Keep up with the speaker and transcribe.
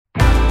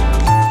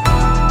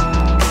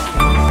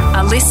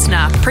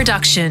listener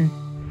production.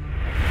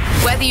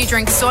 Whether you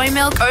drink soy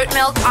milk, oat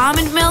milk,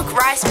 almond milk,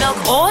 rice milk,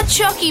 or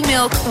chalky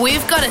milk,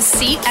 we've got a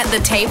seat at the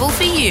table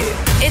for you.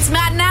 It's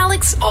Matt and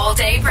Alex All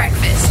Day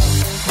Breakfast.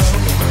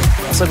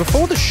 So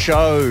before the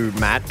show,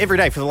 Matt, every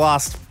day for the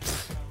last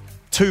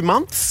 2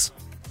 months,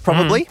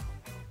 probably,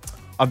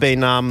 I've been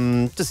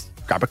just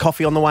grab a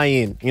coffee on the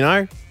way in,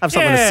 have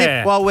something to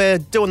sip while we're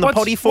doing the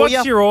potty for you.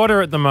 What's your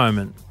order at the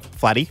moment?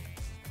 Flatty.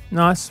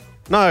 Nice.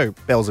 No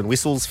bells and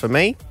whistles for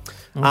me.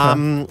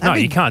 Okay. No,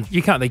 you can't.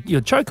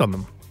 You'll choke on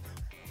them.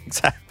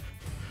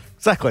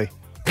 Exactly.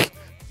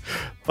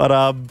 But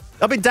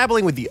I've been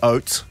dabbling with the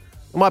oats.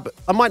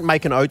 I might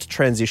make an oats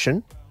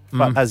transition,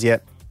 but as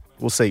yet,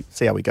 we'll see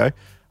how we go.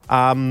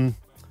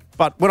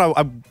 But when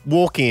I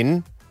walk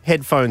in,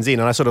 headphones in,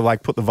 and I sort of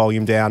like put the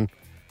volume down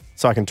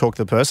so I can talk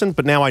to the person.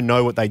 But now I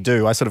know what they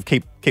do. I sort of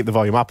keep the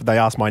volume up, and they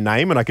ask my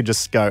name, and I could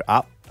just go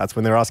up. That's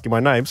when they're asking my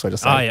name, so I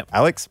just say,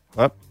 Alex,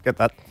 get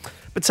that.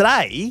 But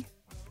today,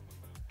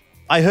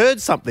 I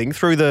heard something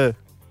through the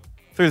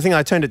thing.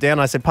 I turned it down.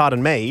 And I said,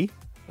 "Pardon me."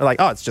 They're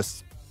like, "Oh, it's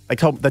just." They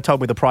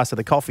told me the price of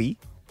the coffee,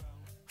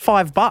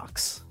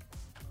 $5.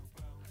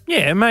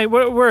 Yeah, mate.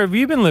 Where have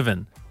you been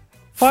living?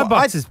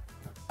 $5 is.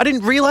 I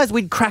didn't realise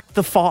we'd cracked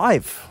the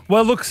 5.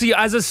 Well, look, see,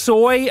 as a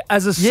soy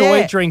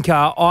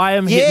drinker, I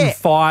am hitting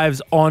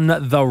 5s on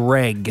the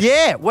reg.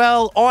 Yeah,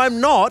 well,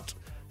 I'm not.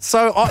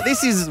 So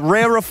this is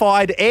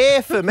rarefied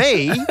air for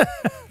me.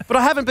 But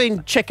I haven't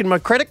been checking my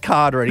credit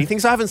card or anything,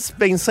 so I haven't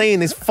been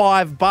seeing this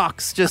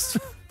 $5 just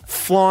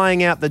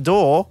flying out the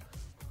door.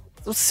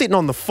 I was sitting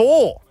on the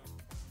 4.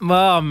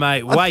 Oh,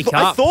 mate, wake up.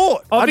 I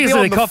thought.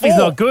 Obviously, the coffee's 4.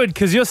 not good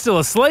because you're still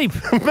asleep.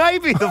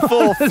 Maybe the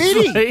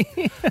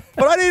 450.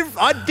 But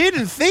I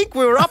didn't think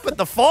we were up at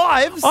the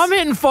 5s. I'm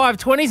hitting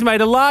 520s,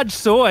 mate. A large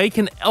soy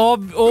can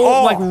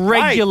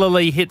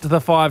regularly hit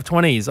the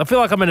 520s. I feel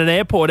like I'm in an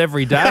airport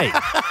every day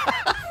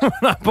when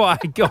I buy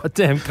a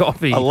goddamn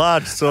coffee. A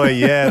large soy,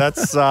 yeah,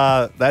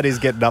 that is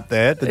getting up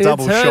there. The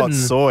double shot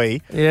soy.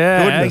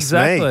 Yeah, Goodness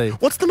exactly. me.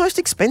 What's the most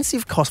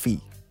expensive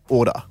coffee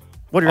order?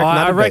 What do you reckon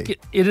I reckon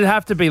it'd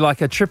have to be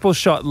like a triple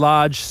shot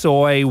large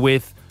soy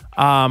with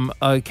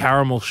a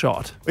caramel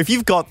shot. If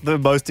you've got the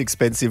most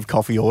expensive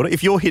coffee order,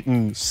 if you're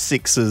hitting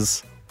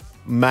 6s,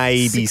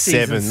 maybe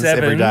 7s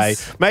every day,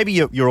 maybe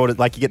you're ordered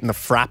like you're getting the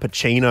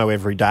Frappuccino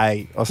every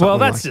day or something. Well,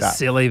 that's like just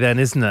silly then,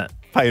 isn't it?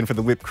 Paying for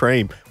the whipped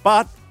cream.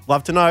 But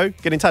love to know.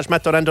 Get in touch,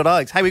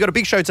 matt.and.alex. Hey, we got a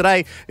big show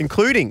today,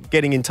 including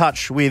getting in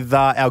touch with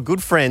our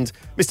good friend,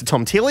 Mr.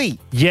 Tom Tilley.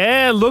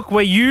 Yeah, look,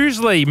 we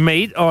usually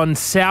meet on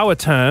sour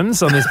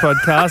terms on this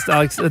podcast,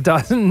 Alex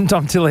doesn't,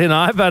 Tom Tilley and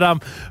I, but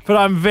I'm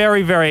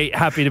very, very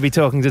happy to be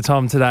talking to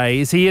Tom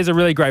today. He is a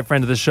really great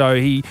friend of the show.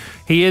 He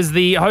is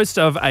the host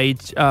of a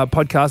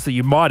podcast that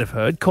you might have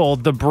heard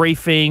called The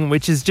Briefing,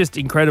 which is just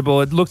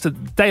incredible. It looks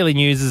at daily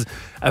news,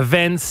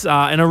 events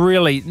in a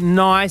really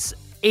nice,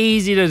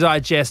 easy to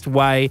digest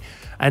way.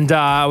 And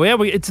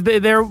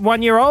they're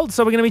 1 year old,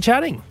 so we're going to be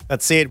chatting.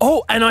 That's it.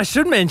 Oh, and I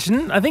should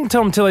mention, I think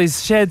Tom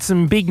Tilley's shared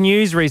some big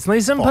news recently,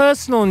 some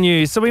personal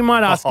news, so we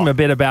might ask him a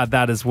bit about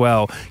that as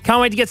well.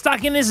 Can't wait to get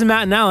stuck in. This is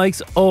Matt and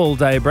Alex All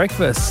Day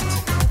Breakfast.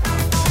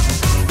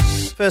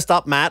 First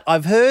up, Matt,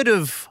 I've heard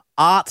of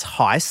art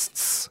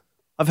heists.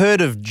 I've heard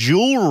of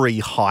jewellery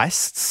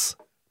heists,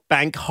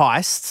 bank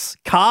heists,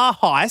 car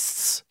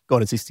heists.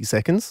 Gone in 60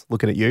 seconds,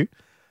 looking at you.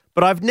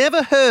 But I've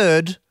never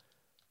heard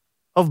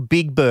of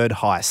Big Bird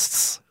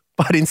heists.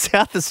 But in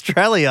South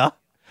Australia,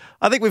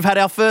 I think we've had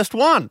our first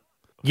one.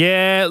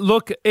 Yeah,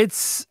 look,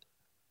 it's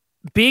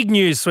big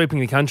news sweeping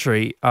the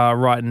country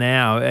right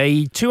now.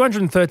 A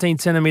 213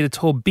 centimetre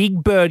tall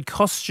Big Bird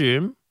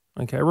costume,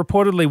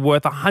 reportedly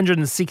worth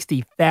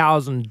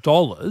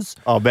 $160,000.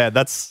 Oh, man,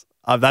 that's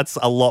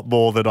a lot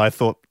more than I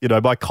thought.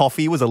 My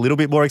coffee was a little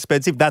bit more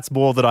expensive. That's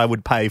more than I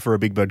would pay for a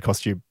Big Bird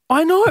costume.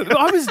 I know.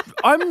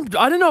 I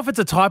don't know if it's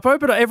a typo,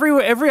 but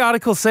every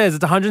article says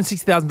it's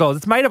 $160,000.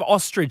 It's made of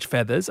ostrich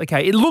feathers.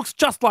 Okay, it looks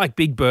just like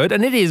Big Bird,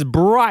 and it is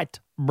bright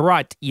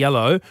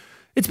yellow.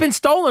 It's been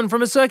stolen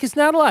from a circus in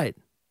Adelaide.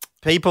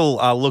 People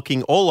are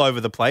looking all over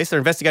the place. They're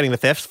investigating the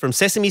thefts from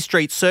Sesame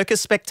Street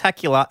Circus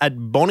Spectacular at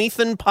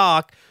Bonnython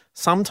Park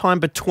sometime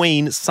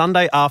between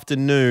Sunday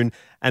afternoon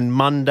and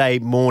Monday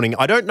morning.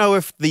 I don't know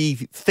if the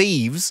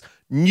thieves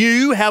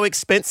knew how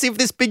expensive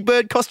this Big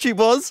Bird costume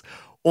was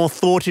or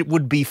thought it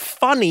would be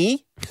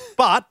funny,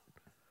 but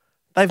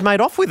they've made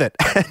off with it.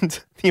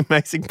 And the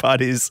amazing part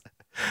is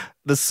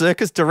the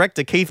circus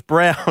director, Keith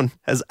Brown,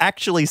 has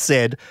actually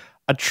said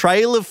a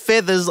trail of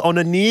feathers on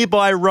a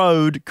nearby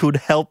road could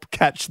help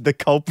catch the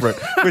culprit,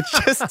 which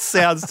just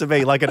sounds to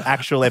me like an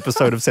actual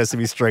episode of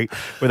Sesame Street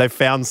where they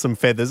found some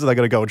feathers and they're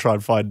going to go and try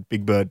and find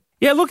Big Bird.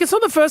 Yeah, look, it's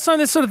not the first time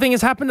this sort of thing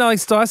has happened,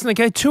 Alex Dyson.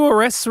 Okay, 2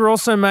 arrests were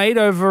also made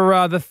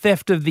over the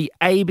theft of the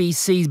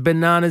ABC's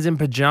Bananas in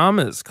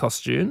Pajamas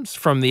costumes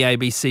from the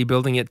ABC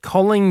building at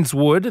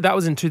Collingswood. That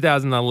was in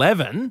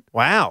 2011.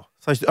 Wow.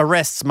 So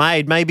arrests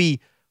made. Maybe,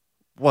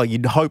 well,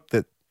 you'd hope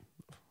that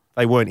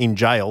they weren't in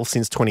jail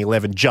since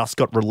 2011, just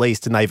got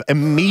released and they've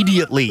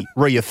immediately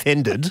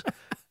reoffended.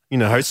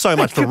 so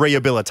much for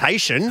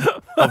rehabilitation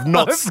of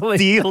not Hopefully.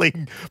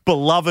 stealing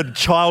beloved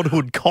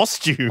childhood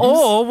costumes.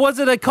 Or was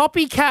it a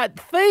copycat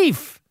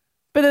thief?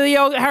 Bit of the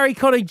old Harry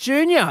Connick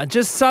Jr.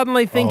 just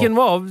suddenly thinking,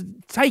 well,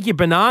 take your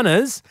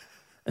bananas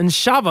and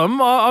shove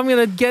them. I'm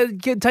going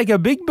to take a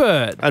Big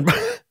Bird. And,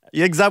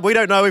 yeah, exactly. We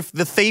don't know if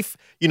the thief,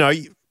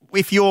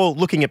 if you're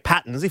looking at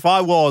patterns, if I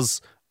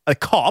was a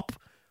cop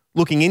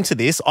looking into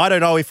this, I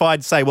don't know if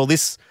I'd say, well,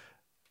 this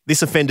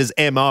offender's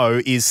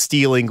MO is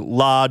stealing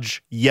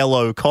large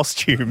yellow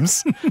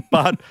costumes.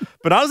 but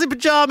I was in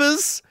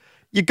pajamas.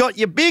 You got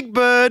your Big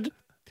Bird.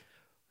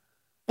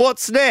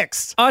 What's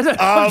next? I'm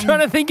trying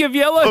to think of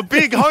yellow. A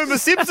big Homer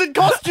Simpson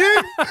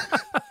costume?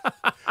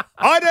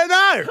 I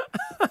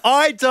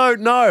don't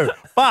know.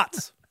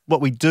 But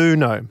what we do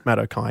know, Matt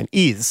O'Kine,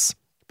 is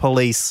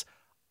police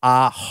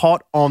are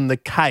hot on the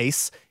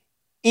case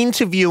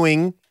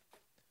interviewing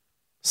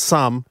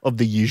some of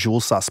the usual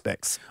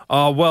suspects.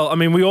 Oh, well, I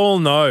mean, we all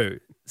know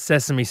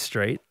Sesame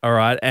Street, all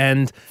right?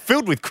 And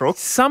Filled with crooks.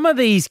 some of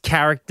these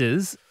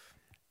characters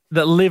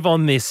that live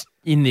in this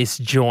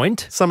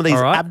joint. Some of these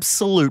all right?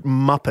 absolute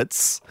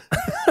muppets.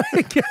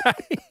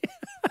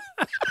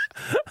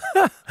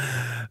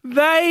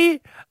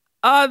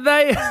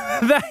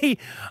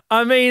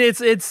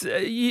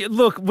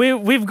 Look,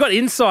 we've got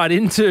insight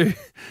into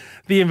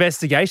the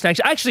investigation.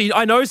 Actually,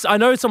 I know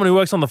someone who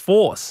works on the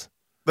force.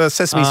 The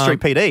Sesame Street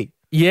PD.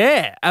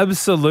 Yeah,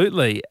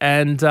 absolutely.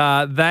 And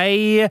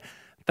they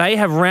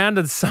have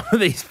rounded some of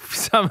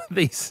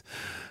these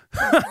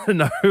I don't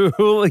know,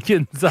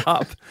 hooligans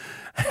up,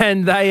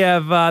 and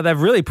they've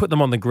really put them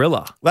on the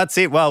griller. That's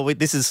it. Well,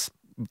 this is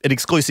an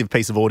exclusive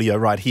piece of audio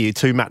right here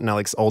to Matt and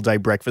Alex All Day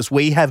Breakfast.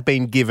 We have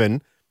been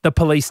given The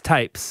police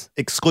tapes.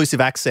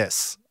 exclusive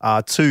access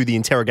to the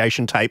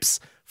interrogation tapes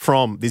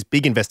from this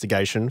big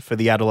investigation for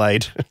the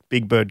Adelaide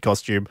Big Bird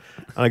costume.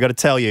 And I got to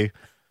tell you,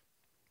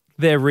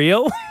 They're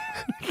real?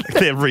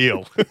 they're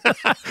real.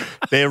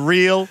 They're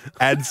real.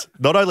 And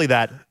not only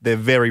that, they're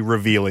very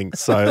revealing.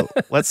 So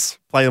let's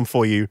play them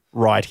for you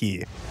right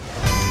here.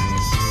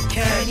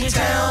 Can you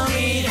tell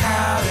me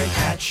how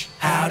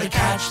to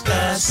catch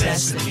the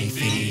Sesame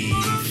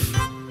Thief?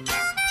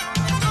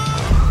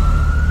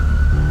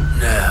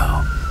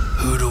 Now,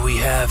 who do we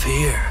have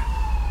here?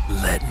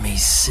 Let me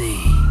see.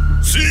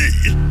 C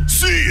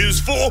is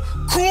for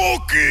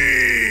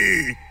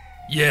Cookie.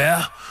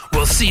 Yeah?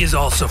 Well, C is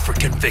also for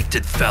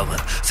convicted felon.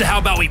 So how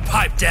about we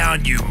pipe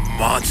down, you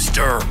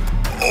monster?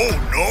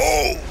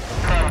 Oh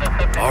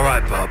All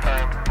right, bub.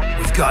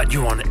 We've got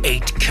you on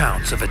 8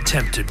 counts of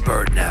attempted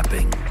bird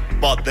napping. no.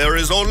 But there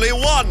is only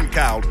one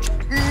count.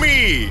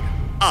 Me.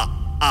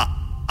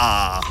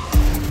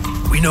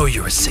 We know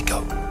you're a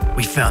sicko.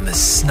 We found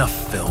this snuff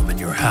film in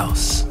your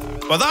house.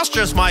 Well, that's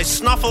just my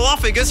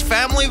Snuffleupagus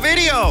family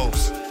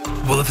videos.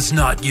 Well, if it's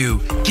not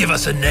you, give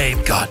us a name,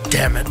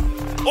 goddammit.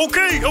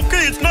 Okay,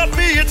 it's not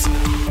me.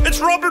 It's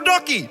Rubber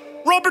Ducky.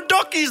 Rubber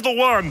Ducky's the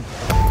one.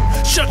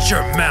 Shut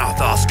your mouth,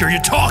 Oscar.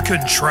 You're talking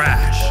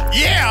trash.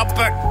 Yeah,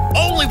 but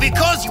only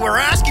because you were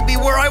asking me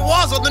where I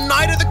was on the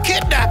night of the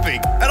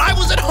kidnapping. And I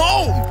was at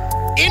home,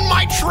 in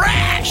my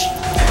trash.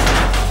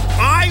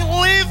 I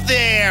live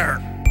there.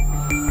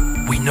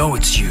 We know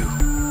it's you.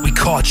 We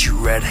caught you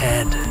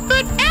red-handed.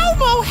 But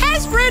Elmo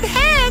has red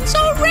hands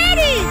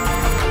already.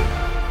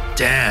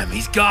 Damn,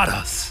 he's got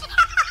us.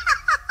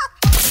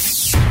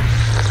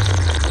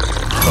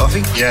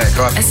 Coffee? Yeah,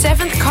 coffee. A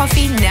 7th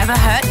coffee never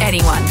hurt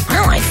anyone.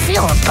 Oh, I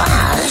feel a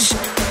buzz.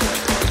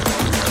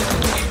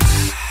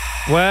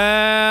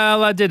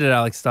 Well, I did it,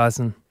 Alex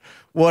Dyson.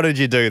 What did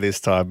you do this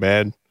time,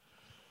 man?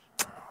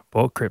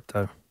 Bought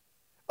crypto.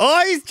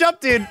 Oh, he's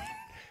jumped in.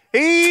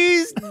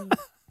 He's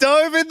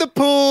dove in the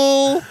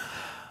pool,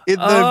 in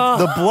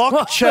the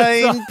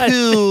blockchain what was I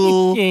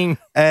pool, thinking?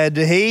 and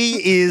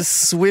he is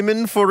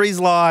swimming for his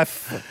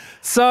life.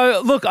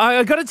 So, look,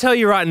 I got to tell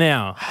you right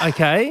now,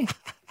 okay?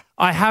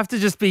 I have to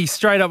just be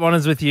straight up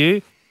honest with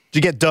you. Did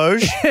you get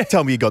Doge?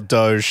 Tell me you got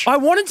Doge. I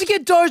wanted to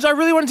get Doge. I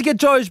really wanted to get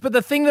Doge, but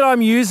the thing that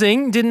I'm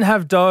using didn't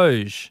have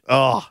Doge.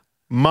 Oh,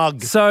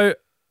 mug. So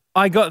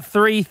I got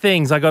 3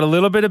 things. I got a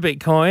little bit of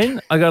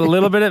Bitcoin, I got a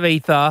little bit of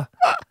Ether,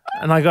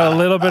 and I got a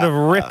little bit of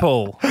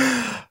Ripple.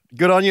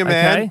 Good on you,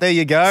 man. Okay. There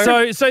you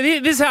go. So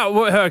this is how it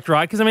worked,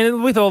 right? Because, I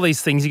mean, with all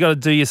these things, you got to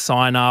do your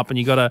sign up and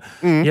you got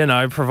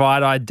to,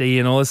 provide ID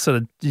and all this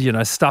sort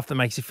of, stuff that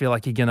makes you feel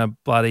like you're going to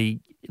bloody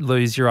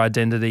lose your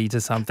identity to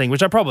something,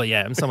 which I probably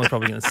am. Someone's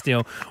probably going to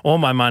steal all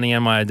my money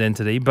and my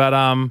identity. But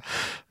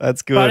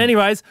that's good. But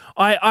anyways,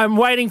 I'm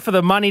waiting for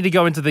the money to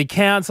go into the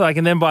account so I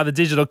can then buy the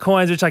digital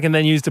coins, which I can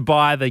then use to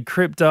buy the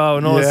crypto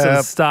and all this sort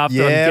of stuff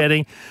that I'm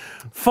getting.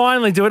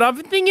 Finally do it. I've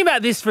been thinking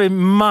about this for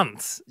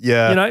months.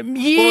 Yeah.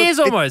 Years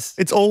almost.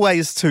 It's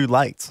always too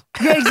late.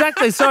 Yeah,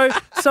 exactly. So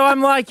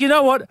I'm like, you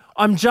know what?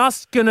 I'm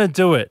just going to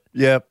do it.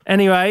 Yep.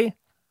 Anyway,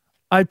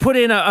 I put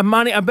in an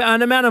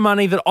amount of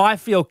money that I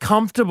feel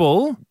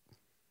comfortable,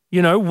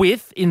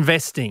 with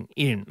investing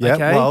in. Yeah.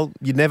 Okay? Well,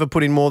 you never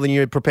put in more than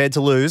you're prepared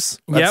to lose.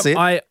 That's it.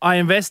 I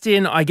invest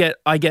in. I get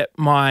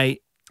my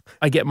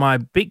I get my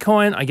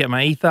Bitcoin, I get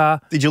my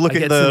Ether. Did you look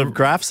at the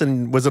graphs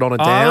and was it on a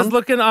down? I was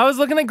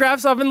looking at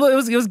graphs.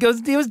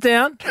 It was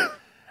down,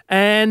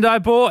 and I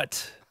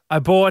bought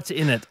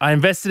in it. I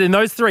invested in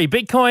those three: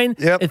 Bitcoin,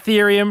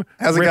 Ethereum,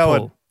 How's it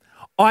Ripple.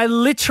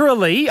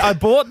 going? I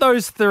bought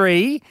those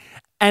three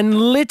and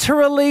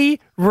literally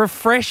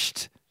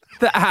refreshed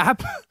the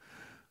app.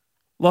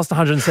 Lost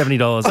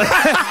 $170.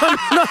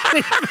 I'm not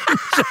even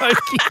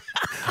joking.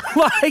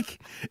 Like,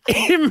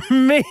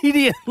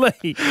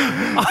 immediately.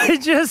 I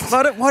just...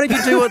 Why don't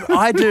you do what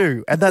I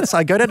do? And that's,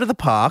 I go down to the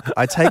park,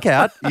 I take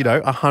out,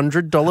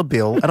 $100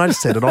 bill, and I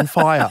set it on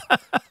fire.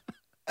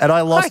 And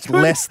I lost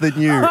less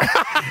than you.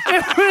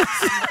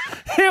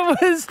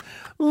 It was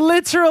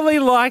literally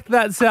like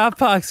that South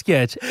Park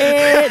sketch.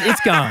 And it's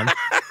gone.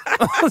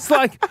 I was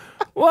like...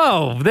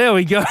 Whoa, there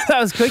we go. That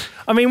was quick.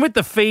 I mean, with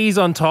the fees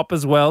on top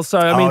as well. So,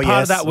 I mean,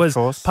 part of that was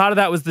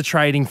the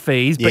trading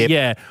fees. But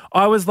yeah,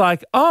 I was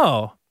like,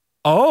 oh,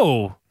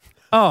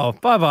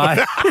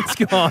 bye-bye. It's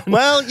gone.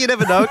 Well, you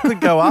never know. It could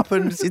go up,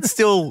 and it's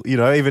still,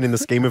 even in the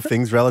scheme of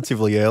things,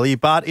 relatively early.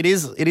 But it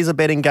is a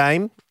betting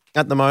game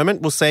at the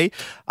moment. We'll see.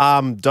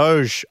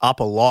 Doge up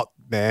a lot.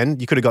 Man,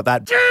 you could have got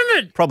that. Damn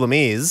it! Problem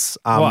is,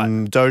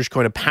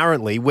 Dogecoin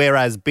apparently,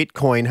 whereas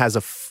Bitcoin has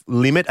a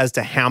limit as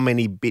to how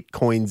many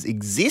Bitcoins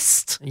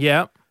exist.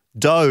 Yeah.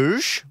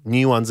 Doge,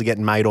 new ones are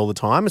getting made all the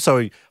time.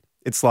 So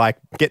it's like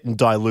getting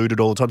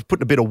diluted all the time.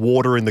 Putting a bit of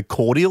water in the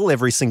cordial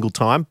every single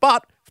time.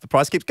 But if the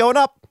price keeps going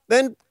up,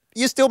 then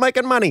you're still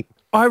making money.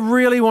 I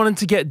really wanted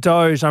to get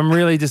Doge. I'm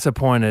really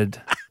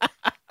disappointed.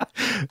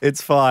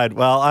 It's fine.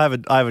 Well, I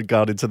haven't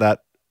gone into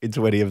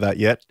any of that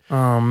yet.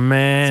 Oh,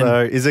 man.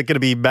 So is it going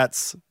to be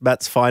Matt's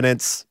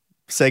finance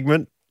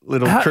segment?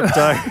 Little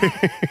crypto?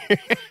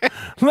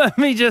 Let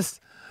me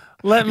just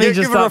give it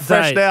a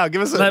refresh now.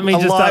 Give us a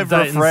live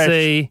refresh.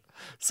 And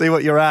see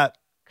what you're at.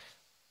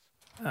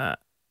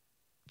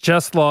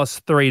 Just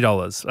lost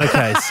 $3.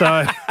 Okay,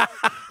 so...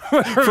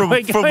 from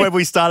when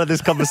we started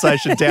this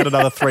conversation down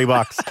another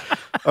 $3.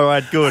 All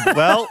right, good.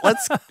 Well,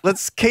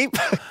 let's keep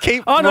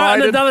Oh, no,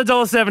 riding. another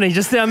 $1.70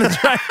 just down the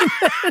drain.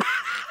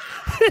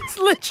 It's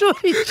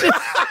literally just...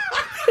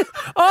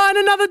 Oh, and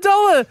another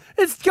 $1.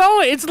 It's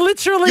going. It's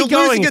literally You're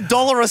going. losing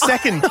 $1 a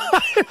second.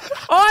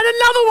 Oh, and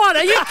another one.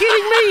 Are you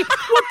kidding me?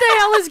 What the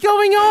hell is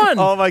going on?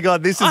 Oh, my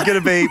God. This is going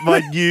to be my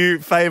new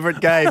favourite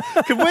game.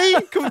 Can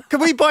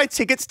we buy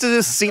tickets to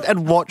just sit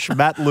and watch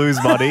Matt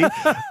lose money?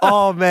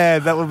 Oh,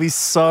 man, that would be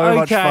so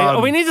much fun.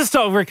 Okay, we need to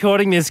stop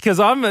recording this because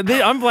I'm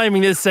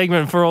blaming this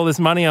segment for all this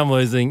money I'm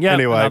losing. Yeah,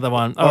 anyway, another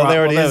one.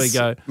 There it is.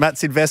 There we go.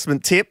 Matt's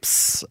investment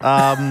tips.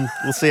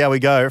 We'll see how we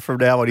go from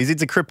now on. He's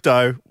into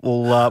crypto.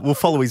 We'll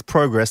follow his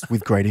progress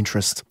with great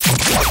interest.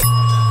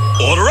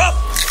 Order up.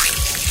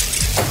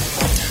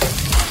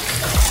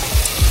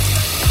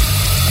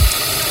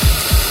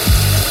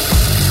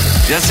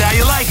 Just how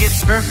you like it.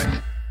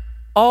 Perfect.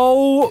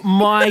 Oh,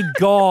 my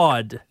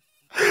God.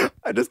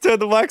 I just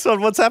turned the mics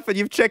on. What's happened?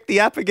 You've checked the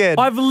app again.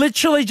 I've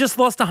literally just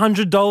lost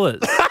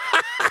 $100.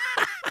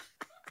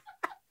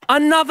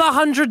 Another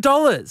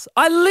 $100.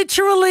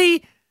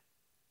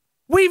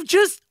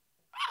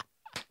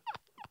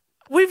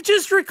 We've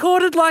just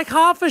recorded like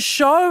half a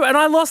show and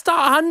I lost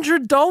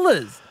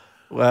 $100.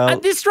 Well,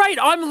 at this rate,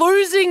 I'm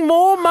losing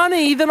more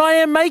money than I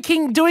am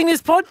making doing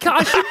this podcast.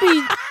 I should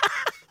be...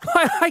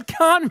 I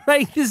can't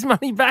make this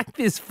money back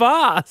this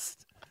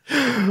fast.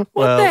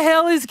 What the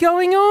hell is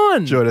going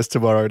on? Join us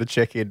tomorrow to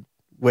check in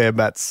where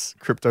Matt's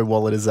crypto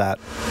wallet is at.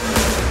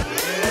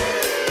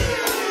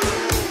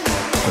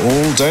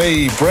 All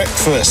day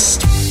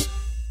breakfast.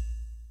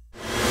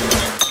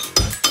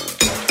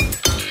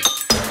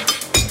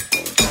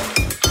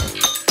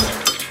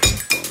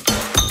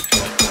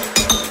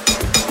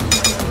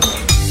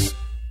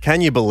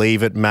 Can you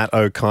believe it, Matt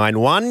O'Kine?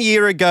 1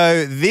 year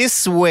ago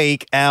this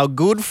week, our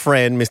good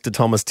friend, Mr.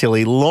 Thomas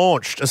Tilley,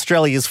 launched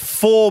Australia's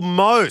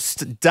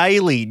foremost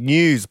daily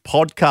news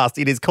podcast.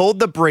 It is called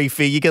The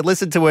Briefing. You can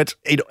listen to it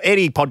in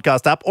any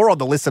podcast app or on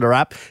the Listener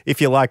app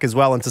if you like as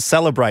well. And to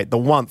celebrate the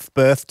 1st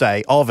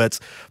birthday of it,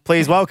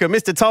 please welcome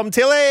Mr. Tom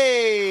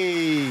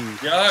Tilley.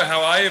 Yo,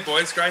 how are you,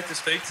 boys? Great to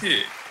speak to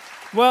you.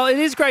 Well, it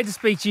is great to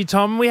speak to you,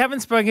 Tom. We haven't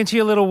spoken to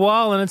you a little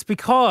while, and it's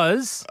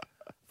because...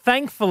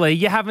 thankfully,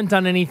 you haven't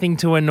done anything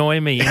to annoy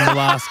me in the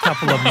last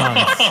couple of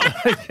months.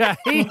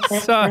 Okay?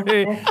 So,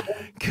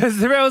 because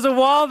there was a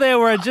while there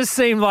where it just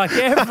seemed like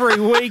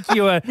every week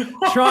you were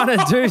trying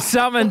to do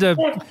something to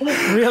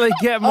really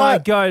get my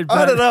goat.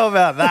 I don't know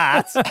about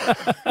that.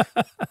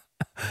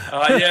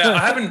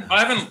 Yeah, I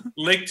haven't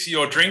licked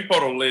your drink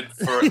bottle lid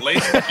for at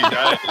least a few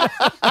days.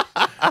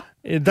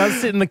 It does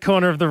sit in the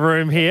corner of the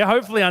room here,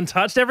 hopefully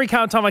untouched. Every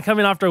time I come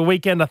in after a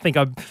weekend, I think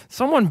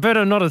someone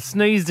better not have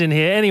sneezed in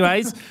here.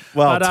 Anyways.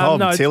 Well,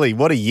 Tom Tilley,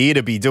 what a year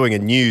to be doing a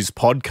news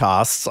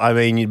podcast. I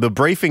mean, The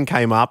Briefing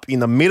came up in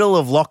the middle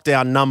of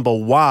lockdown number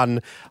 1.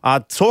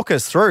 Talk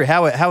us through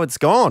how it's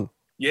gone.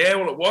 Yeah,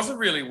 well, it was a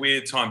really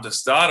weird time to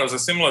start. It was a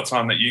similar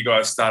time that you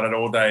guys started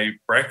all day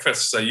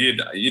breakfast, so you'd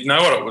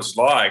know what it was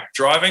like.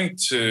 Driving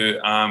to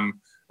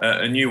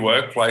a new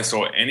workplace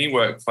or any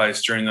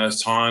workplace during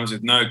those times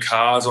with no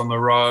cars on the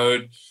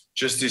road,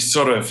 just this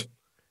sort of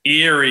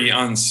eerie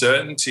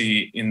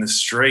uncertainty in the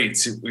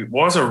streets. It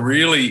was a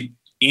really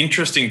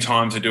interesting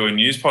time to do a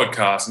news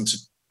podcast, and to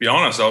be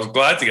honest, I was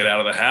glad to get out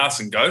of the house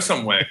and go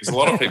somewhere because a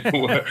lot of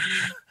people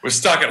were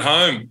stuck at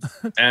home.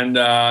 And,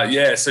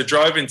 so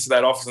drove into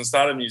that office and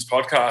started a news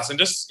podcast and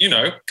just,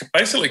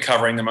 basically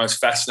covering the most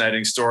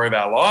fascinating story of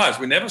our lives.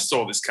 We never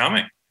saw this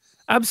coming.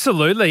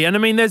 Absolutely. And I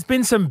mean, there's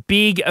been some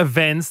big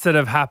events that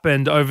have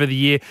happened over the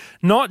year,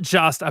 not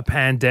just a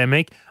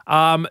pandemic,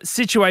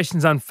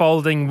 situations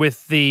unfolding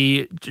with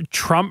the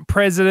Trump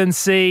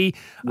presidency,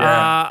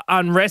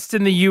 unrest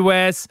in the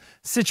US,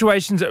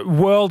 situations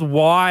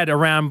worldwide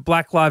around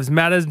Black Lives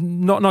Matter,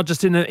 not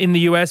just in the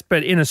US,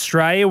 but in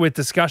Australia with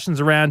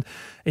discussions around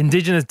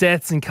Indigenous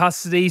deaths in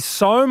custody.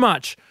 So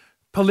much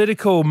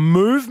political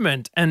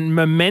movement and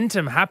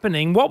momentum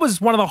happening. What was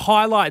one of the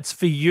highlights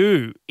for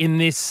you in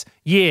this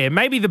year?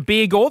 Maybe the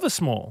big or the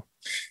small?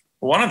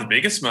 One of the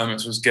biggest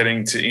moments was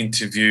getting to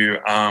interview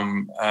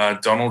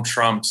Donald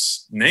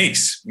Trump's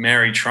niece,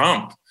 Mary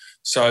Trump.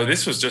 So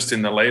this was just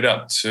in the lead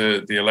up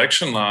to the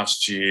election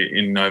last year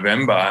in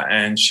November,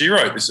 and she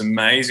wrote this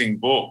amazing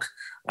book.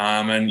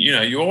 And,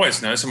 you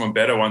always know someone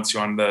better once you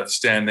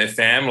understand their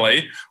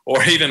family,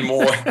 or even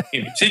more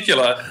in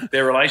particular,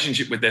 their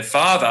relationship with their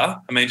father.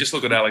 I mean, just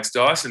look at Alex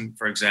Dyson,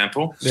 for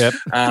example. Yep.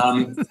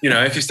 If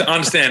you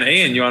understand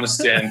Ian, you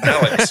understand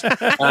Alex.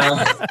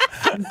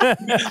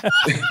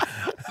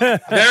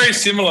 Very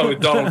similar with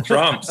Donald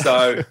Trump.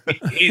 So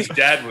his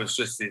dad was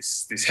just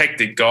this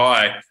hectic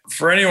guy.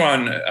 For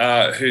anyone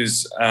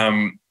who's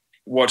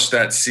watched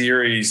that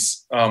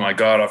series, oh my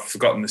God, I've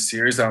forgotten the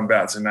series I'm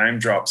about to name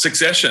drop,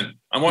 Succession.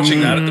 I'm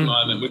watching that at the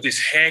moment with this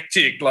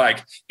hectic,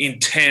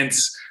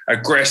 intense,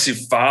 aggressive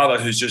father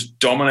who's just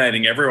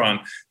dominating everyone.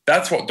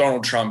 That's what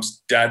Donald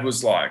Trump's dad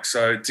was like.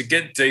 So to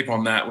get deep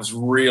on that was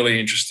really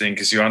interesting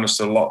because you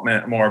understood a lot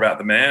more about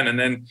the man. And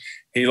then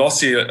he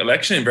lost the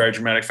election in very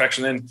dramatic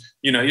fashion. Then,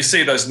 you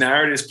see those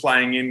narratives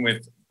playing in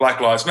with Black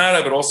Lives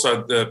Matter, but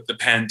also the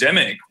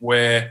pandemic,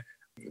 where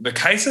the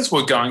cases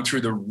were going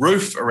through the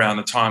roof around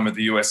the time of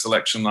the US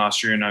election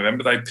last year in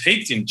November. They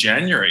peaked in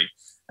January.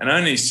 And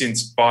only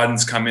since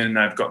Biden's come in and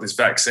they've got this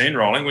vaccine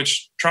rolling,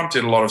 which Trump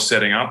did a lot of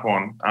setting up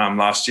on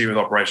last year with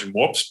Operation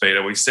Warp Speed,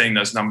 are we seeing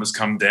those numbers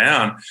come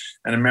down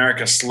and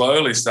America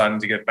slowly starting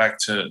to get back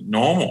to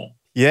normal?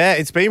 Yeah,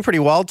 it's been pretty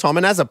wild, Tom.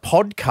 And as a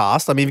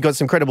podcast, I mean, you've got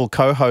some incredible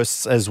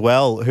co-hosts as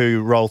well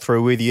who roll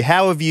through with you.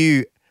 How have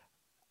you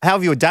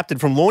adapted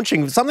from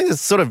launching something that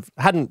sort of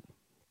hadn't,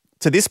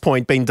 to this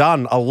point, been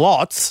done a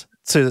lot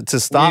to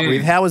start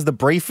with? How has the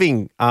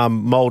briefing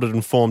moulded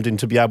and formed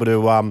into be able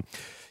to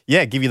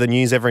give you the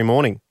news every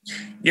morning?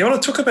 Yeah, well,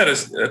 it took about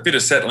a bit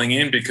of settling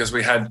in because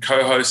we had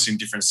co-hosts in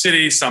different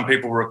cities, some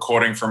people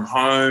recording from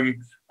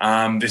home,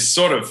 this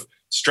sort of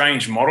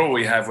strange model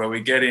we have where we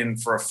get in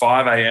for a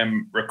 5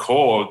 a.m.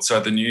 record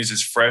so the news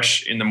is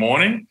fresh in the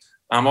morning.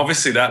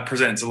 Obviously, that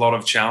presents a lot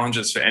of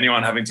challenges for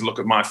anyone having to look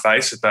at my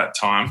face at that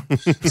time.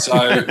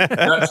 So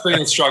that's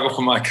been a struggle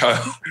for my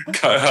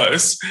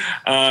co-hosts.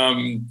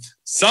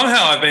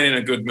 Somehow I've been in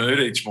a good mood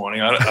each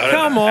morning. I don't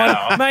Come know on,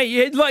 how.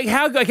 mate.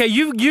 Okay,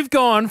 you've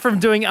gone from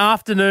doing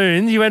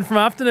afternoons. You went from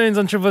afternoons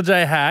on Triple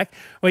J Hack,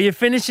 where you're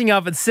finishing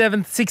up at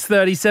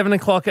 6:30, 7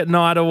 o'clock at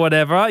night or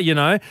whatever,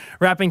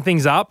 wrapping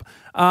things up.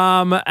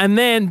 And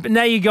then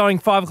now you're going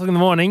 5 o'clock in the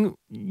morning.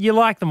 You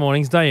like the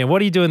mornings, don't you? What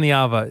do you do in the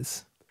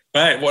arvos?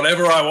 Mate,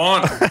 whatever I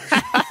want.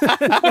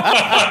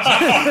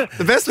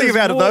 The best thing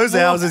about those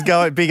hours is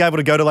being able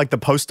to go to the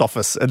post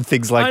office and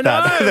things like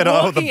that.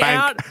 Walking the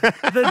bank.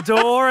 out the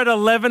door at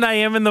 11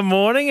 a.m. in the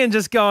morning and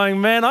just going,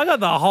 man, I got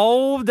the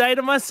whole day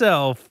to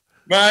myself.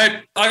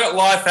 Mate, I got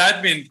life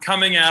admin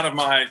coming out of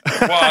my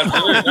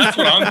wire. That's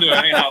what I'm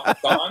doing half the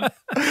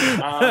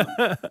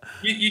time.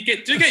 You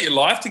get your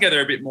life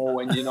together a bit more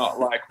when you're not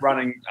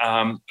running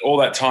all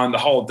that time, the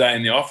whole day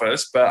in the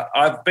office. But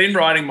I've been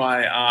writing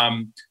my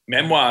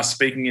memoir,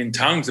 Speaking in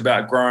Tongues,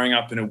 about growing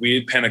up in a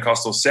weird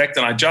Pentecostal sect,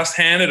 and I just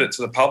handed it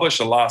to the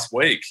publisher last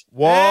week.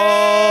 Whoa,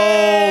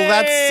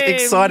 that's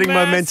exciting,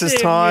 momentous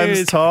times,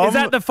 news. Tom. Is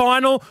that the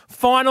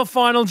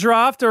final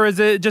draft, or is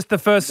it just the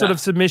first sort of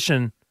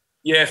submission?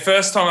 Yeah,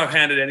 first time I've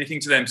handed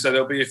anything to them, so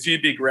there'll be a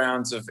few big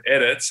rounds of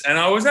edits. And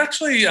I was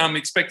actually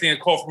expecting a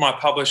call from my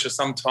publisher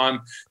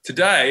sometime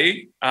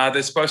today.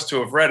 They're supposed to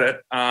have read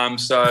it.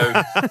 So,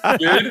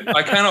 dude,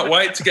 I cannot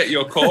wait to get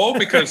your call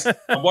because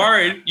I'm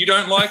worried you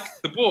don't like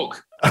the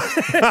book.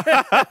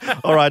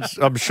 All right,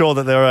 I'm sure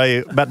that there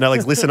are Matt and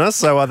Alex listeners,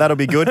 so that'll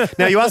be good.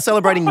 Now, you are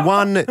celebrating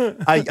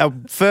a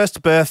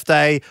first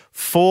birthday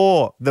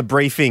for the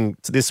briefing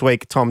this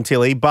week, Tom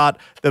Tilley, but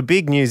the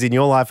big news in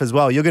your life as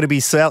well, you're going to be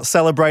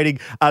celebrating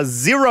a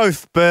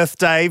 0th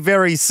birthday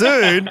very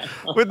soon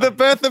with the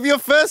birth of your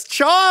first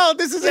child.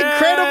 This is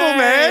incredible,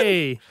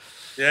 man.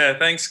 Yeah,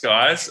 thanks,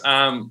 guys.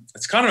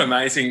 It's kind of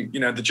amazing,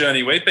 the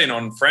journey we've been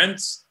on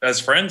as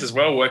friends as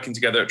well, working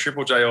together at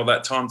Triple J all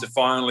that time to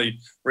finally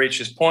reach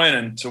this point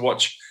and to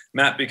watch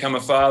Matt become a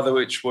father,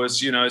 which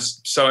was,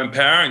 so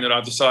empowering that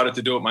I've decided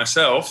to do it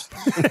myself.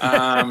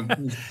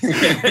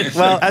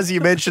 Well, as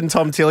you mentioned,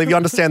 Tom Tilley, if you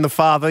understand the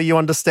father, you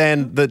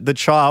understand the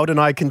child, and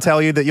I can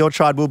tell you that your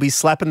child will be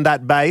slapping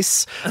that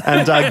bass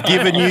and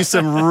giving you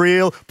some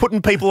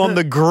putting people on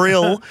the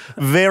grill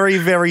very,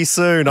 very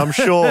soon, I'm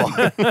sure.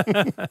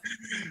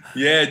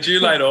 Yeah,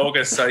 due late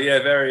August. So,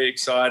 yeah, very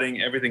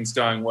exciting. Everything's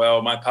going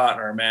well. My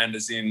partner,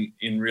 Amanda's in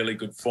really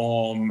good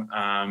form.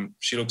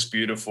 She looks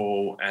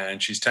beautiful,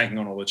 and she's taking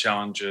on all the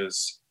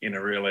challenges in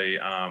a really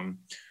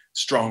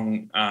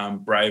strong,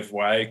 brave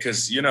way,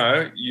 because,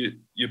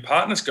 your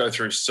partners go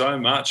through so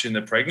much in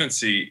the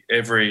pregnancy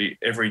every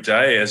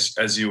day,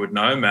 as you would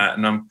know, Matt,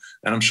 and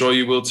I'm sure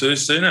you will too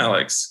soon,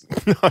 Alex.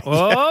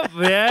 Oh,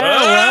 yeah.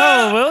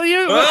 Well, will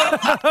you?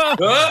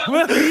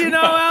 Will you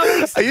know,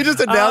 Alex? Are you just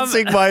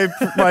announcing my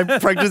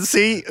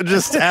pregnancy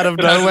just out of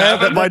nowhere,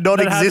 that my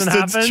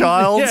non-existent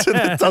child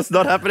that's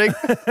not happening?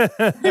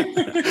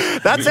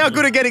 That's how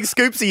good at getting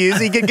scoops he is.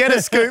 He can get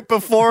a scoop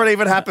before it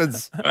even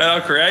happens. Well,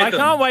 I'll create them.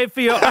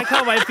 I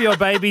can't wait for your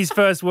baby's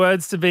first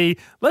words to be,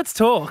 "Let's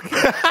talk."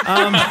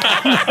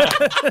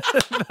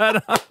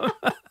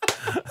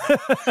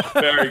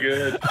 Very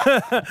good.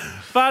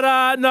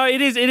 But no,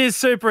 it is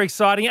super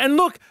exciting. And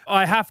look,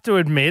 I have to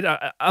admit,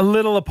 a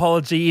little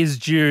apology is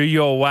due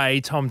your way,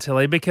 Tom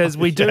Tilley, because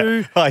we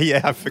do. Oh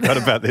yeah, I forgot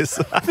about this.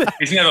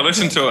 He's never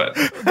listened to it.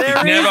 He's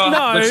There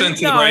never listened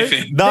to the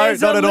briefing. No,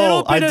 There's not at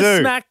all. I I do. do.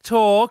 Smack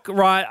talk,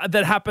 right,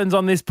 that happens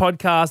on this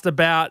podcast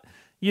about,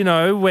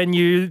 when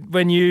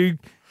you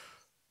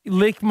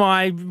lick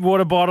my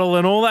water bottle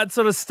and all that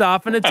sort of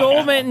stuff, and it's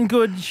all meant in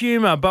good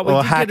humour. But we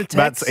did hack get a text.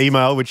 Matt's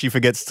email, which he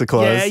forgets to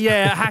close.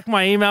 Yeah, hack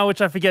my email, which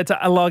I forget to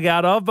log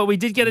out of. But we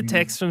did get a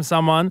text from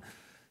someone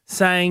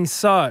saying,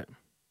 so,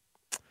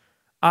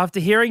 after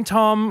hearing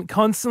Tom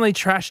constantly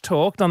trash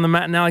talked on the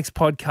Matt and Alex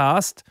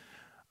podcast,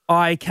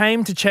 I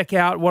came to check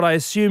out what I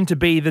assumed to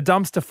be the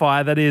dumpster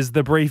fire that is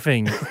the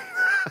briefing.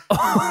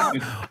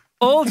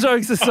 All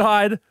jokes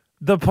aside,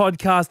 the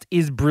podcast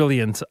is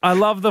brilliant. I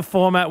love the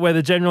format where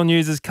the general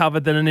news is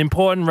covered, then an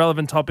important,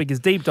 relevant topic is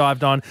deep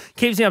dived on,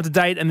 keeps me up to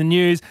date and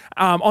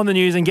on the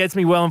news, and gets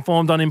me well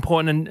informed on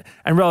important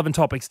and relevant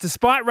topics.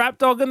 Despite Rap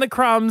Dog and the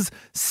Crumbs'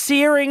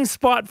 searing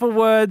spiteful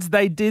words,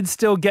 they did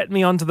still get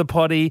me onto the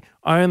potty.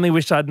 I only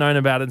wish I'd known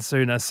about it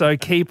sooner. So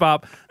keep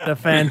up the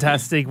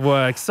fantastic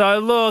work. So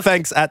look.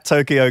 Thanks at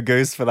Tokyo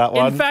Goose for that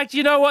one. In fact,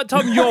 you know what,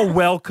 Tom? You're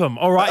welcome.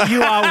 All right,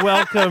 you are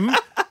welcome.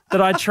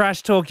 That I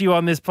trash talk you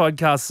on this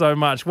podcast so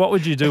much. What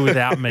would you do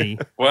without me?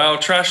 Well,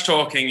 trash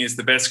talking is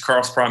the best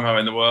cross promo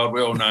in the world.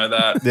 We all know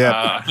that.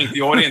 Yeah. I think the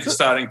audience is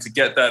starting to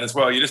get that as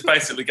well. You just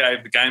basically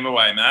gave the game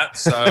away, Matt.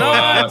 So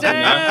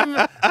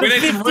Damn. we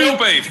need some real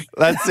beef.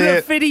 That's The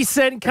it. 50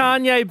 Cent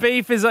Kanye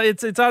beef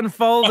it's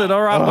unfolded.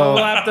 All right, we'll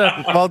have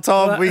to. Well,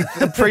 Tom, we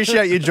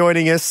appreciate you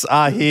joining us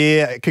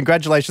here.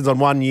 Congratulations on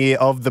 1 year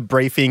of the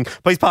briefing.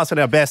 Please pass on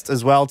our best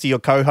as well to your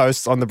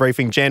co-hosts on the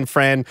briefing, Jan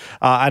Fran,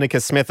 Annika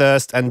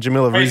Smethurst, and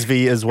Jamila Rizvi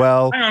as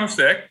well. Hang on a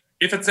sec.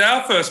 If it's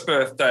our first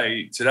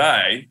birthday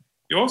today,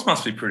 yours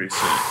must be pretty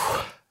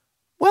soon.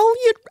 Well,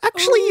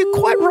 you're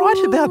quite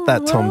right about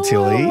that, Tom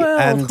Tilley.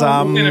 And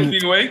In a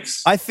few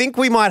weeks. I think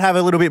we might have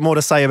a little bit more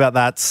to say about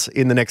that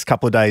in the next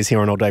couple of days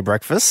here on All Day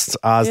Breakfast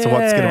as to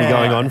what's going to be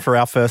going on for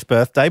our first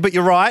birthday. But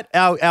you're right,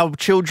 our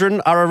children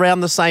are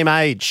around the same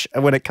age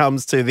when it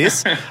comes to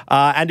this.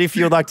 And if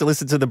you'd like to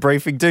listen to the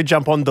briefing, do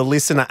jump on the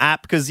Listener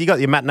app, because you got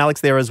your Matt and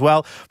Alex there as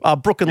well.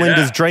 Brooke and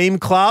Linda's Dream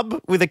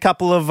Club with a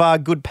couple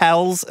of good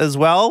pals as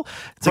well.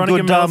 It's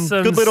Veronica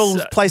a good little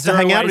place to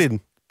hang out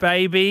in.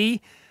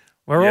 Baby.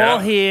 We're all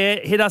here.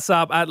 Hit us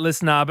up at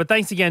Listener. But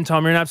thanks again,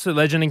 Tom. You're an absolute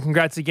legend, and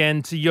congrats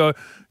again to you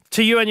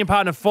and your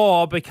partner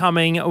for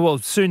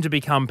soon to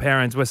become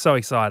parents. We're so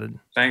excited.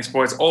 Thanks,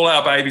 boys. All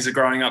our babies are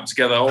growing up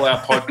together. All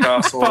our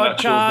podcasts, all our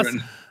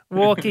children.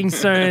 Walking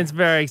soon. It's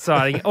very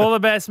exciting. All the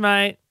best,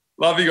 mate.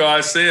 Love you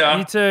guys. See ya.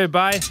 You too.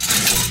 Bye.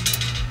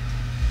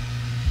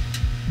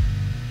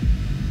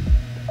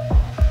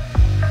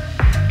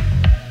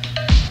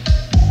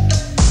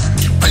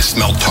 I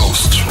smell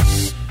toast.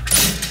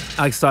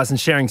 Alex Dyson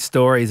sharing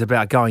stories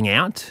about going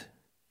out,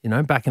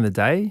 back in the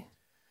day.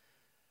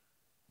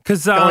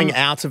 Because Going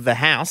out of the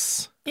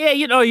house. Yeah,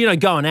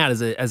 going out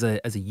as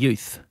a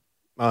youth.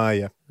 Oh,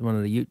 yeah. One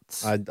of the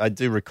youths. I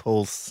do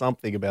recall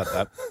something about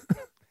that.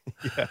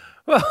 Yeah.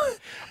 Well,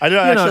 I know,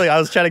 actually, I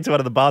was chatting to one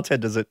of the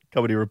bartenders at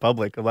Comedy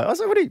Republic. I'm like,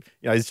 what do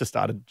you, he's just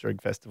started a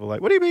drink festival.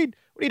 Like, what do you mean?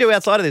 What do you do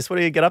outside of this? What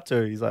do you get up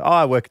to? He's like,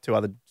 I work 2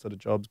 other sort of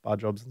jobs, bar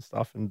jobs and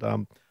stuff. And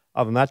other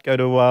than that, go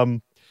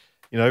to,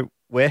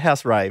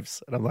 warehouse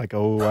raves. And I'm like,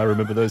 oh, I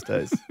remember those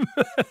days.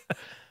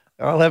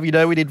 I'll have you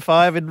know we did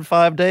 5 in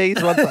 5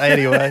 days.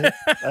 Anyway,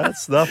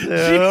 that's nothing.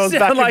 I was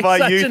back in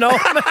my youth. An old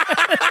man.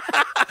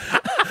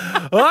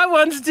 I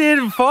once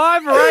did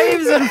 5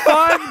 raves in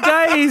 5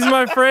 days,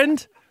 my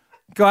friend.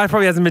 Guy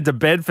probably hasn't been to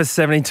bed for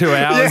 72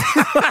 hours.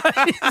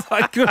 Yeah. He's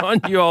like, good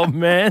on you, old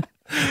man.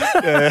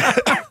 Yeah,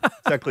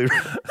 exactly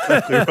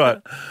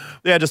right.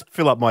 Yeah, just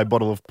fill up my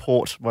bottle of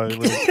port, my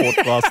little port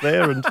glass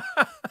there, and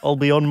I'll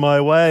be on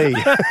my way.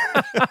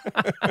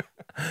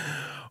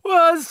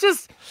 Well, it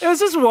was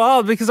just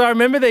wild because I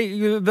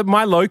remember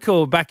my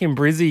local back in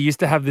Brizzy used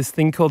to have this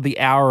thing called the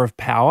Hour of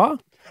Power.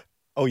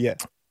 Oh, yeah.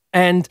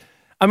 And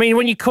I mean,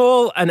 when you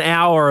call an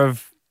hour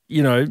of,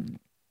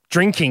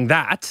 drinking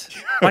that,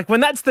 like when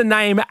that's the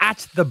name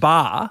at the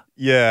bar,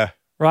 Yeah.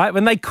 right?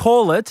 When they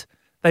call it,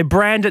 they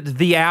brand it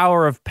the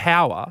Hour of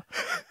Power,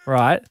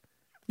 right?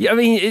 I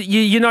mean,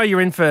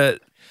 you're in for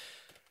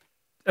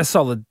a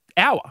solid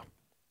hour.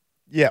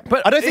 Yeah,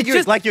 But I don't think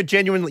it's you're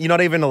genuinely. You're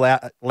not even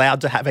allowed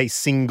to have a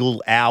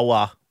single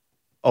hour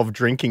of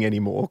drinking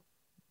anymore,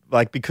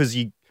 like because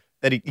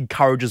that it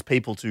encourages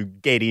people to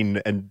get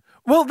in and.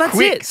 Well, that's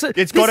quick. it. So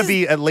it's got to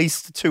be at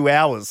least 2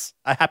 hours.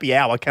 A happy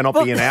hour cannot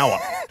be an hour.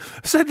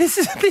 So this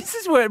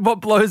is what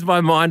blows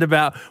my mind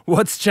about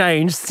what's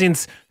changed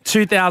since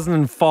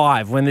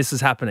 2005 when this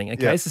was happening.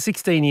 Okay, Yeah. so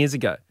 16 years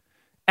ago,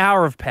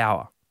 Hour of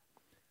Power.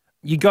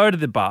 You go to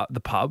the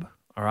pub.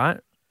 All right.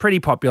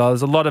 Pretty popular.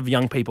 There's a lot of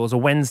young people. It's a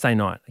Wednesday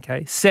night,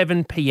 okay?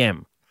 7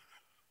 p.m.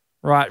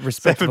 Right,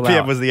 respectable 7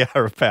 p.m. hour. was the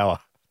hour of power.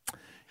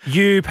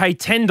 You pay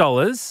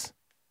 $10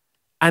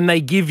 and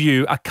they give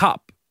you a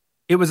cup.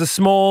 It was a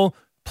small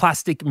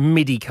plastic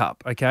midi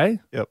cup, okay?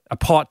 Yep. A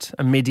pot,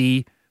 a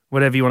midi,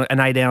 whatever you want, an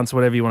 8 ounce,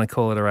 whatever you want to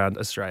call it around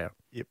Australia.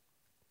 Yep.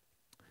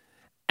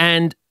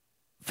 And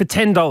for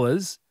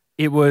 $10,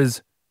 it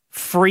was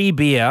free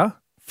beer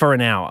for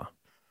an hour,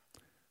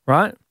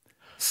 right?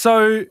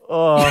 So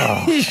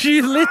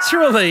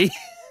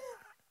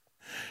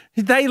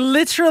they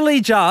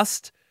literally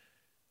just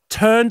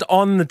turned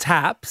on the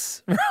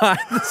taps, right?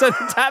 So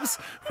the taps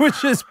were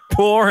just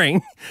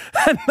pouring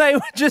and they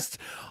were just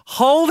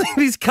holding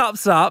these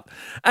cups up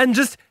and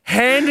just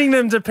handing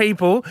them to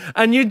people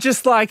and you'd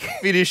just like...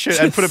 Finish it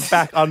and put it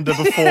back under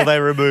before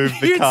they remove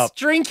the cup. You'd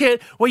drink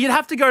it. Well, you'd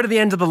have to go to the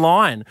end of the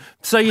line.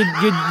 So you'd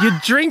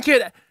drink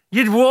it.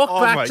 You'd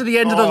walk back to the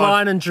end of the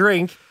line and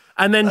drink.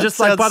 And then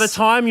by the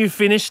time you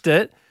finished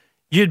it,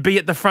 you'd be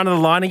at the front of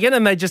the line again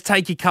and they'd just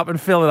take your cup and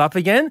fill it up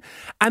again.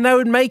 And they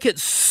would make it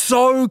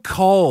so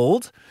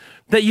cold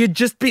that you'd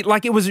just be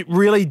like, it was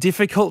really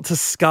difficult to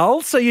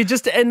scull. So you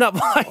just end up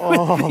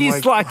with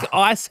these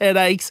ice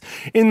headaches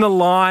in the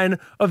line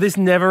of this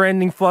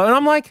never-ending flow. And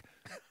I'm like,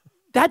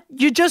 that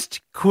you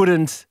just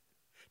couldn't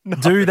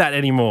do that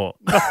anymore.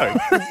 No,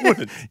 you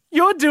wouldn't.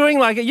 You're doing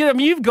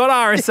you've got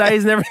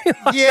RSAs and everything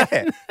like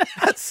that.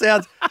 That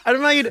sounds... I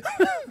mean...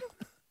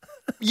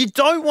 You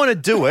don't want to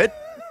do it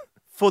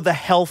for the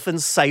health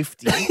and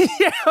safety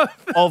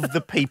of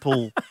the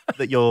people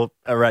that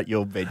are at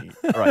your venue.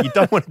 Right? You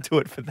don't want to do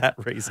it for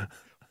that reason.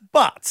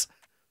 But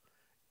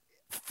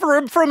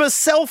from a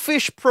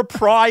selfish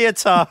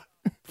proprietor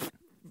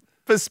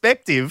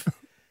perspective,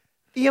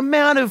 the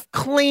amount of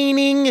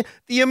cleaning,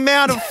 the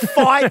amount of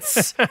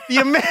fights, the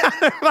amount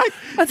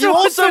of you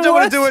also don't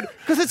want to do it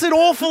because it's an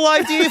awful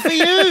idea for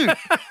you.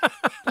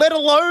 Let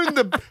alone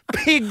the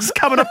pigs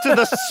coming up to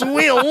the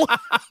swill,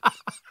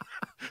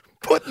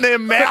 putting their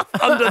mouth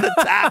under the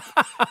tap,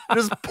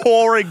 just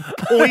pouring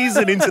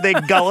poison into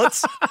their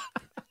gullets.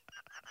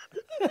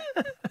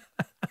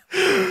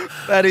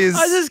 I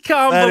just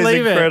can't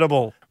believe it.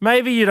 Incredible.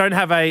 Maybe you don't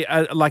have a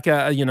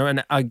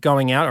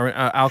going out or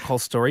an alcohol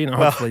story.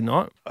 Hopefully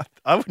not.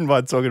 I wouldn't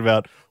mind talking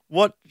about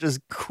what just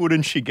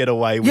couldn't she get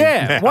away with.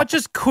 Yeah, now? what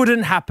just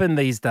couldn't happen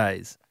these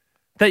days?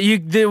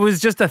 There was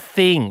just a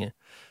thing,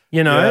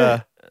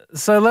 Yeah.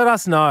 So let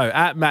us know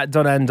at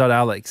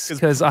matt.and.alex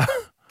because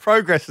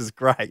progress is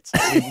great.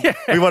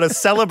 We want to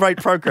celebrate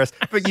progress,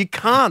 but you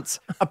can't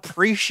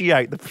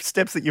appreciate the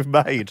steps that you've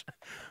made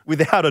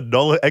without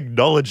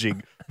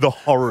acknowledging the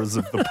horrors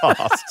of the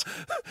past.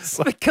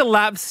 The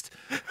collapsed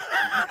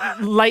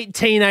late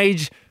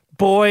teenage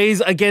boys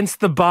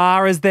against the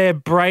bar as their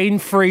brain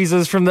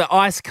freezes from the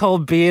ice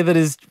cold beer that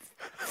is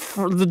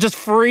just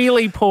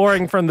freely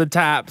pouring from the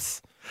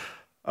taps.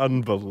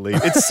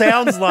 Unbelievable. It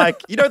sounds like,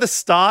 the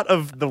start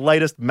of the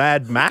latest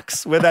Mad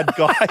Max where that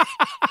guy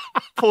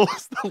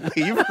pulls the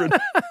lever and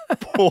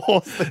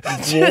pours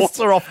the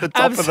water off the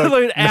top of the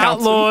mountain. Absolute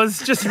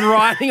outlaws just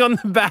riding on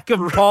the back of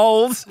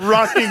poles.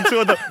 Running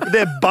to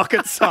their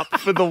buckets up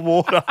for the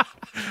water.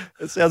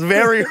 It sounds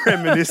very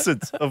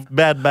reminiscent of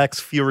Mad Max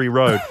Fury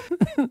Road.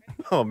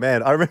 Oh,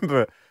 man. I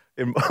remember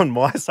on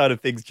my side of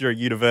things during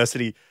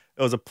university,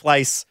 there was a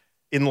place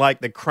in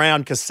the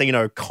Crown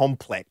Casino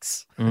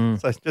complex.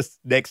 So just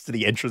next to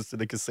the entrance to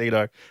the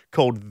casino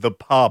called The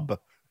Pub.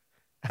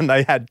 And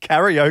they had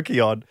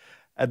karaoke on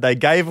and they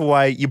gave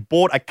away, you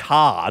bought a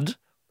card.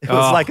 It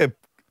was like a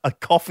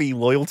coffee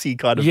loyalty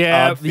kind of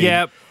card thing.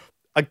 Yep.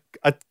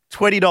 A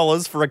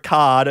 $20 for a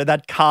card and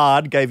that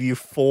card gave you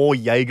 4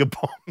 Jaeger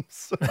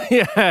bombs.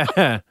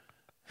 Yeah.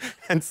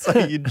 And so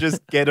you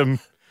just get them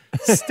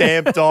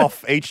stamped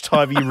off each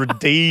time you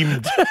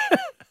redeemed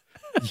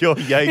your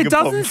Jaeger It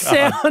doesn't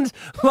sound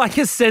like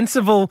a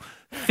sensible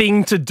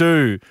thing to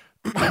do.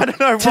 I don't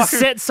know to why.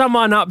 set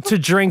someone up to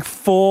drink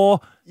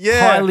 4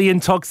 highly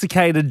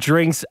intoxicated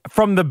drinks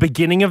from the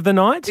beginning of the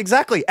night.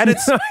 Exactly. And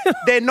it's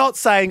they're not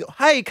saying,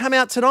 hey, come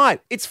out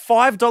tonight. It's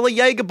 $5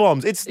 Jaeger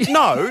bombs. It's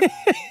no,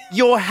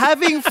 you're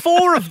having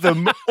 4 of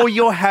them or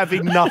you're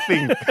having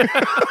nothing.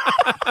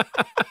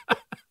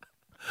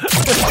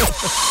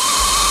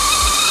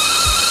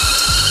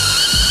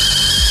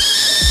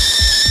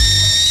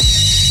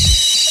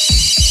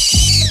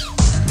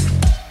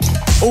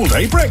 All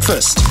day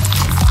breakfast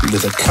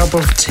with a cup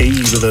of tea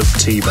with a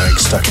tea bag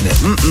stuck in it.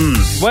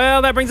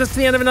 Well, that brings us to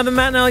the end of another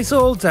Matt and Alex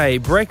All Day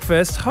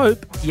Breakfast.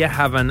 Hope you're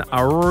having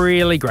a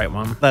really great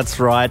one. That's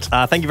right.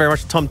 Thank you very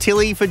much to Tom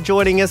Tilley for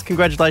joining us.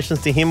 Congratulations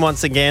to him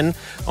once again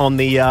on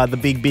the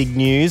big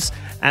news.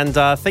 And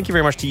thank you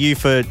very much to you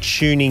for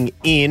tuning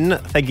in.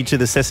 Thank you to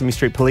the Sesame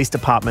Street Police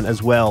Department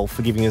as well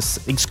for giving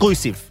us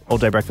exclusive All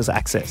Day Breakfast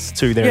access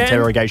to their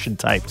interrogation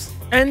tapes.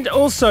 And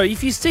also,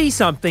 if you see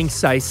something,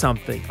 say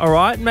something, all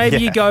right? Maybe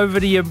you go over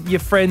to your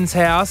friend's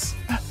house,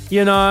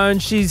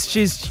 and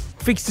she's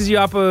fixes you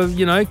up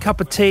a, cup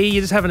of tea,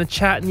 you're just having a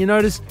chat, and you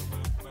notice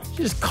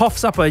she just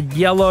coughs up a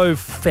yellow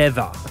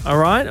feather, all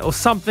right? Or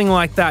something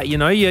like that,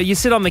 You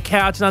sit on the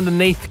couch and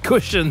underneath the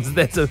cushions,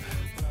 there's a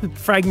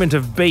fragment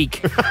of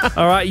beak,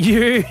 all right?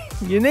 You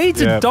need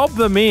to dob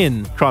them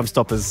in. Crime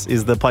Stoppers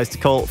is the place to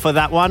call for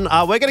that one.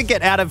 We're going to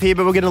get out of here,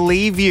 but we're going to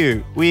leave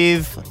you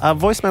with a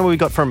voicemail we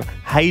got from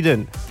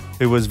Hayden,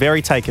 who was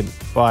very taken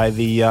by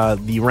the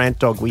rant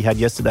dog we had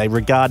yesterday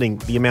regarding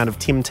the amount of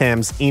Tim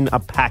Tams in a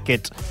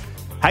packet.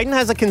 Hayden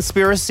has a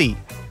conspiracy,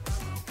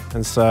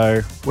 and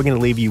so we're going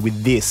to leave you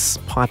with this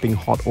piping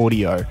hot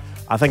audio.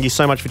 Thank you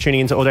so much for tuning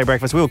into All Day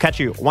Breakfast. We will catch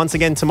you once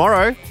again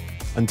tomorrow.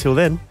 Until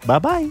then,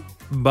 bye-bye.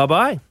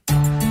 Bye-bye.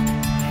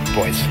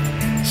 Boys,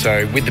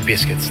 so with the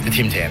biscuits, the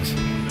Tim Tams,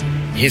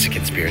 here's a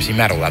conspiracy.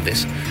 Matt will love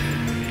this.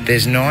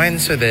 There's 9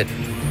 so that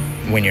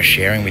when you're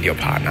sharing with your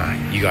partner,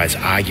 you guys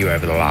argue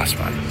over the last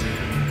one.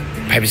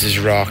 Paper, scissors,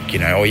 rock,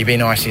 or you be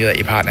nice and you let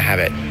your partner have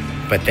it.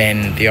 But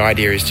then the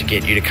idea is to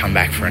get you to come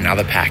back for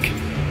another pack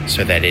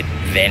so that it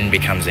then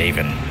becomes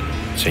even.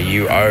 So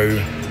you're owed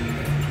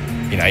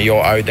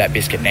that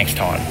biscuit next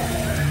time.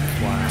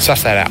 Wow.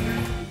 Suss that out.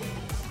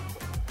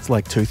 It's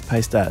like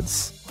toothpaste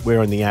ads,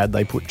 where in the ad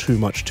they put too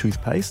much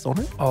toothpaste on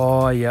it.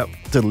 Oh, yep.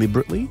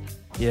 Deliberately.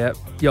 Yep.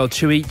 The old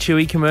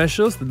Chewy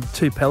commercials, the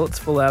 2 pellets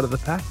fall out of the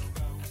pack.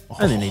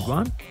 Only need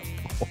one.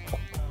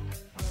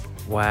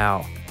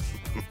 Wow.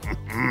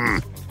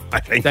 I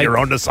think you're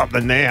onto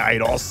something there,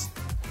 Ados.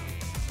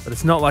 But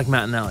it's not like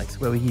Matt and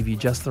Alex, where we give you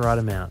just the right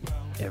amount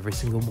every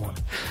single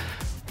morning.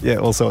 Yeah,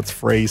 also it's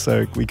free,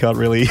 so we can't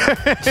really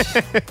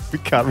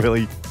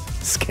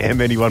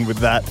scam anyone with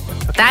that.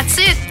 That's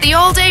it. The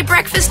All Day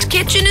Breakfast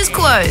kitchen is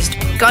closed.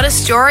 Got a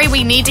story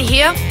we need to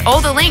hear?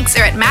 All the links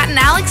are at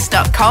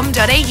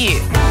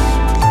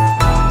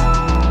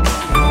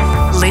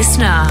mattandalex.com.au.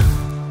 Listener.